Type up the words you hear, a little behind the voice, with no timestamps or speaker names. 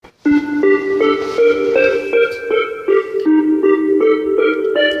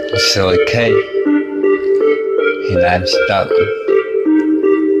SLK, and I'm stopping.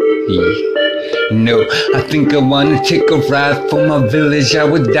 No, I think I wanna take a ride for my village. I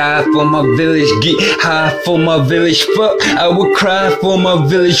would die for my village, get high for my village. Fuck, I would cry for my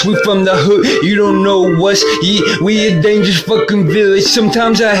village. We from the hood, you don't know us. Yeah, we a dangerous fucking village.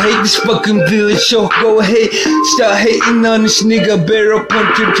 Sometimes I hate this fucking village, so go ahead, start hating on this nigga. Barrel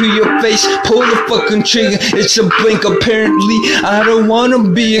puncher to your face, pull the fucking trigger. It's a blink apparently. I don't wanna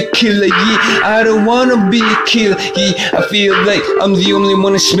be a killer, yeah. I don't wanna be a killer, yeah. I feel like I'm the only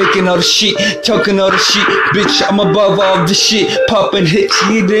one that's making all the shit, talking all the shit, bitch. I'm above all the shit, popping hits.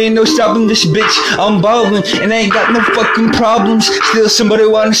 Yeah, there ain't no stopping this bitch. I'm ballin' and I ain't got no fucking problems. Still somebody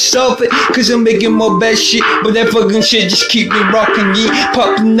wanna solve it, cause I'm making more bad shit. But that fucking shit just keep me rocking, yeah.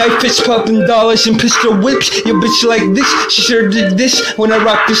 Popping knife hits, popping dollars and pistol whips. Your bitch like this, she sure did this when I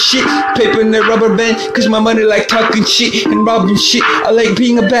rock this shit. Paper in that rubber band, cause my money like talking shit and robbing shit. I like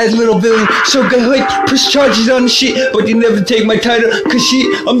being a bad little villain, so go ahead, press charges on the shit. But you never take my title, cause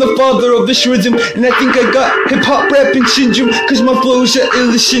shit, I'm the father of this rhythm. And I think I got hip-hop rapping syndrome, cause my flows are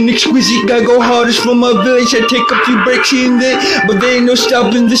illest and exquisite. Gotta go hardest for my village. I take a few breaks here and there, but there ain't no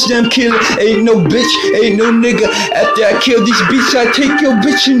stopping this damn killer. Ain't no bitch, ain't no nigga. After I kill these beats, I take your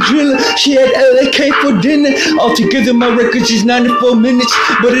bitch and drill her. She had LAK for dinner. Altogether my records is 94 minutes,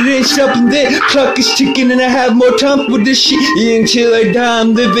 but it ain't stopping there. Clock is ticking and I have more time for this shit. Yeah, until I die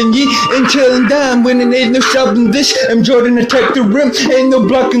I'm living, yeah, until I die I'm winning. Ain't no stopping this. I'm Jordan, attack the rim, ain't no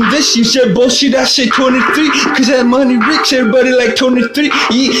blocking this. You said bullshit, I say 23, cause that money rich, everybody like 23,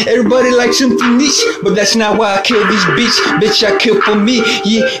 yeah, everybody like something niche, but that's not why I kill these beats, bitch, I kill for me,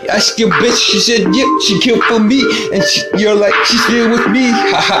 yeah, I still bitch, she said, yep, she killed for me, and you're like, she's still with me,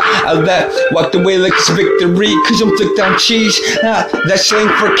 haha, I laughed, walked away like it's victory, cause I'm flicked on cheese, that's slang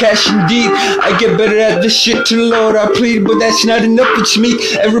for cash indeed, I get better at this shit to the Lord I plead, but that's not enough, it's me,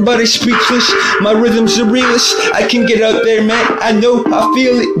 everybody's speechless, my rhythm's the realest, I can get out there, man, I know, I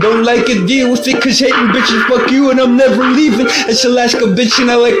feel it, don't like it, deal with it, cause hating bitches fuck you and I'm never leaving. It's Alaska bitch and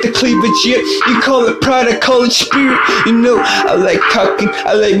I like the cleavage, yeah. You call it pride, I call it spirit. You know, I like talking,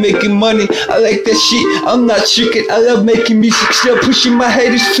 I like making money, I like that shit, I'm not chicken. I love making music, still pushing my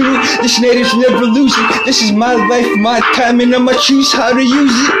haters through. This native's never losing. This is my life, my time, and I'ma choose how to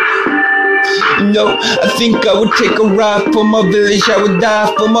use it. No, I think I would take a ride for my village. I would die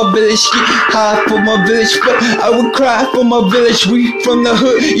for my village, get high for my village, but I would cry for my village. We from the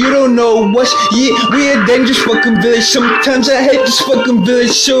hood, you don't know us. Yeah, we a dangerous fucking village. Sometimes I hate this fucking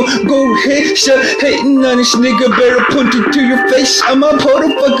village, so go ahead, start hating on this nigga. Better punch it to your face. I'm up, pull the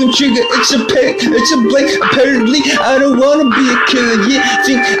fucking trigger. It's a pen, it's a blank. Apparently, I don't wanna be a killer. Yeah,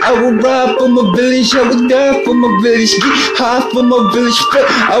 think I would ride for my village. I would die for my village, get high for my village, but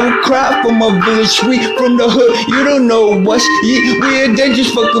I would cry for my village. We from the hood, you don't know us. Yeah, we a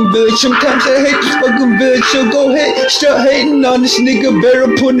dangerous fucking village. Sometimes I hate this fucking village, so go ahead, start hating on this nigga. Better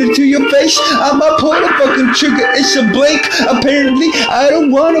put it to your face. I'ma pull the fucking trigger. It's a blank. Apparently, I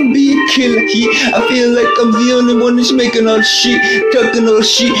don't wanna be a killer. Yeah, I feel like I'm the only one that's making all the shit, talking all the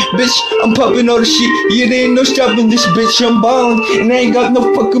shit, bitch. I'm popping all the shit. Yeah, there ain't no stopping this bitch. I'm ballin' and I ain't got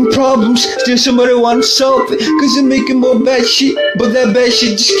no fucking problems. Still somebody wanna solve it, cause I'm making more bad shit, but that bad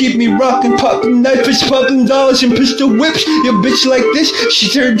shit just keep me rocking, popping knives, popping dollars and pistol whips. Your bitch like this, she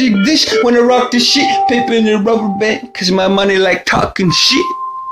sure dig this when I rock this shit. Paper in a rubber band, cause my money like talking shit.